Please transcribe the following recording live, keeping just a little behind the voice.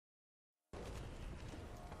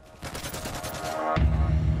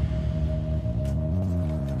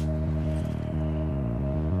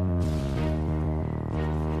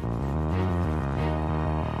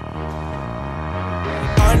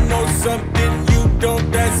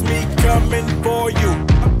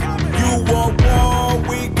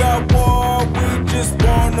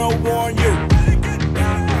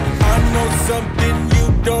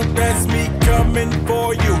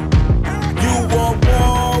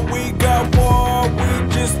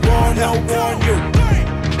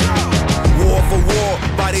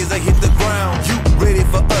laser hit the ground. You ready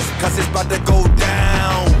for us, cause it's about to go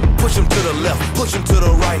down. Push him to the left, push him to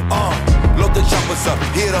the right, load the choppers up,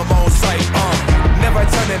 hit him on sight, never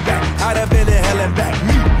turning back, I'd have been to hell and back.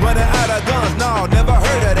 Me running out of guns, no, never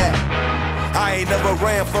heard of that. I ain't never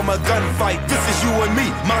ran from a gunfight. This is you and me,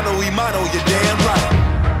 mano y mano, you're damn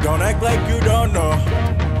right. Don't act like you don't know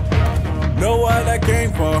what I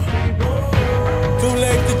came for. Too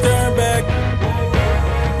late to turn back.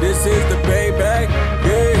 This is the payback.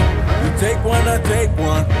 Yeah, you take one, I take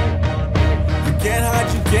one. You can't hide,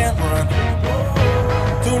 you can't run.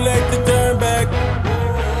 Too late to turn back.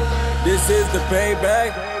 This is the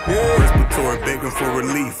payback. Yeah. Respiratory begging for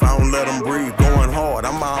relief, I don't let them breathe. Going hard,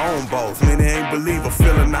 I'm my own boss. Many ain't believe I'm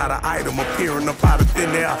filling out an item, appearing up out of thin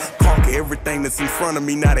air. Conquer everything that's in front of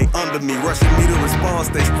me, now they under me. Rushing me to respond,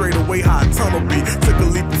 stay straight away how a tunnel be. Took a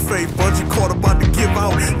leap of faith, bungee cord about to give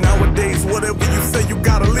out. Nowadays, whatever you say, you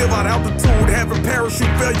gotta live out. Altitude, having parachute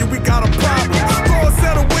failure, we got a problem. Throw a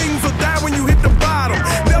set of wings or die when you hit the bottom.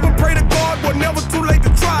 Never pray to God, but never too late to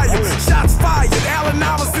try it. Shots fired, Allen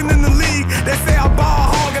Iverson in the league. They say I ball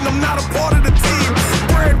hog and I'm not a part of the team.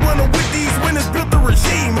 Breadwinner with these winners built the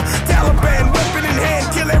regime. Taliban, weapon in hand,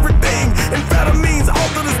 kill everything. Amphetamines,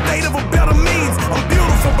 alter the state of a better means. I'm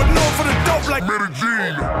beautiful, but known for the dope like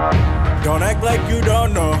Medellin. Don't act like you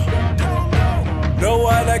don't know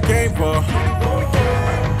what I came for.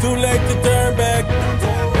 Too late to turn back.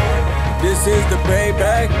 This is the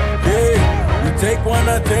payback. Yeah, you take one,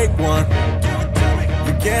 I take one.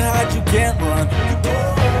 You can't hide, you can't run.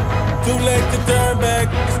 Too late to turn back.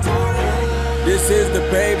 This is the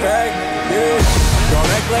payback. Yeah, don't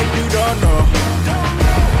act like you don't know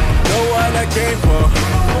what I came for.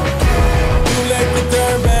 Too late to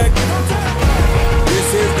turn back.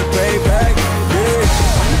 This is the payback. Yeah,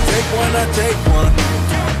 you take one, I take one.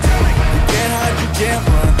 You can't hide, you can't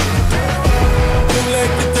run. Too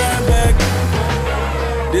late to turn back.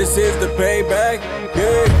 This is the payback.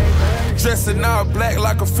 Yeah. Dressing all black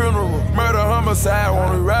like a funeral. Murder, homicide,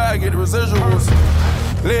 on the ride, get the residuals.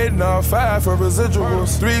 Letting off 5 for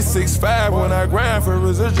residuals. 365 when I grind for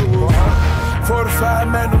residuals. 45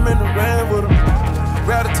 magnum in the van with them.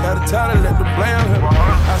 Rat-a-tat-a-tat, let the blame him.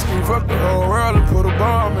 I scream fuck the whole world and put a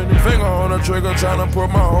bomb in the finger on the trigger, trying to put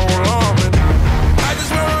my whole arm in. I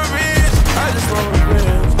just want revenge, I just want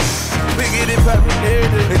revenge. Biggie, they pop me dead.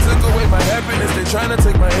 They took away my happiness, they trying to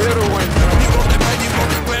take my head away. You want that money, you want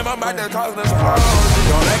that glam, I'm out there causing us harm.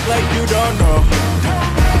 Don't act like you don't know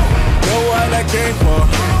what I came for.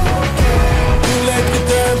 Too late to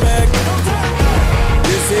turn back.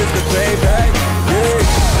 This is the payback. Yeah,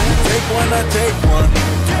 you take one, I take one.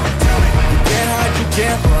 You can't hide, you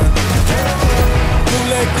can't run. Too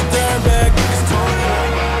late to turn back.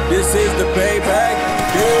 This is the payback.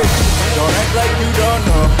 Yeah, don't act like you don't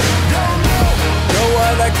know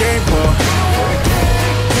what I came for.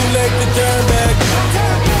 Too late to turn back.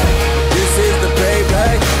 This is the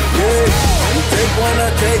payback. Yeah, you take one, I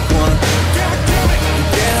take one. You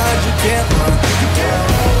can't hide, you can't run.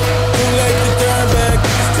 Too late to turn back.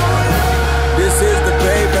 This is the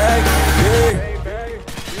payback. Yeah.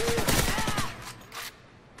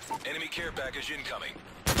 Enemy care package incoming.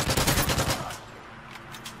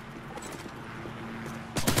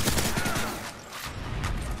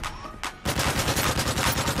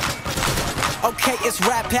 Okay, it's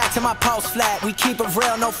rap pack to my pulse flat. We keep it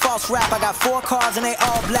real, no false rap. I got 4 cars and they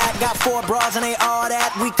all black. Got 4 bras and they all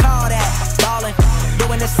that. We call that ballin'.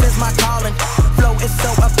 Doing this is my calling. Flow is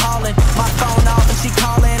so appalling. My phone off and she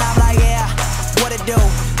calling. I'm like, yeah, what it do?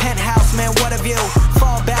 Penthouse, man, what a view.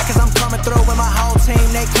 Fall back cause I'm coming through with my whole team.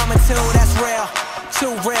 They coming too, that's real.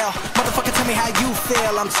 Too real. Motherfucker, tell me how you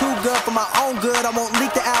feel. I'm too good for my own good. I won't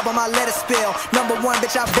leak the album, I let it spill. #1,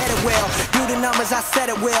 bitch, I bet it will. Do the numbers, I said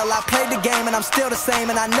it will. I played the game and I'm still the same.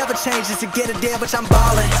 And I never change just to get a deal, bitch, I'm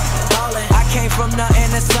ballin'. I came from nothing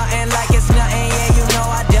to something like it's nothing. Yeah, you know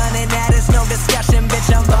I done it, that is no discussion, bitch,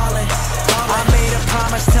 I'm ballin'. I made a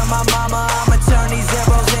promise to my mama, I'ma turn these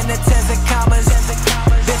zeros into tens and commas.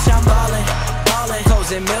 Bitch, I'm ballin'.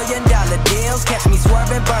 Closing $1 million deals. Catch me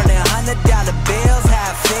swerving, burning $100 bills.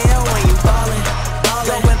 How I feel when you ballin'.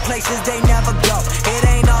 Going places they never go. It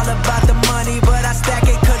ain't all about the money, but I stack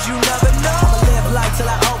it cause you never know. I'ma live life till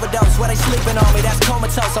I overdose. Where they sleeping on me, that's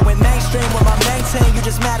comatose. I went mainstream with my main team. You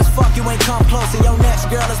just mad as fuck, you ain't come close. And your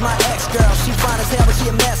next girl is my ex-girl. She fine as hell, but she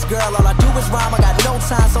a mess, girl. All I do is rhyme, I got no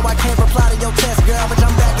time, so I can't reply to your test, girl. But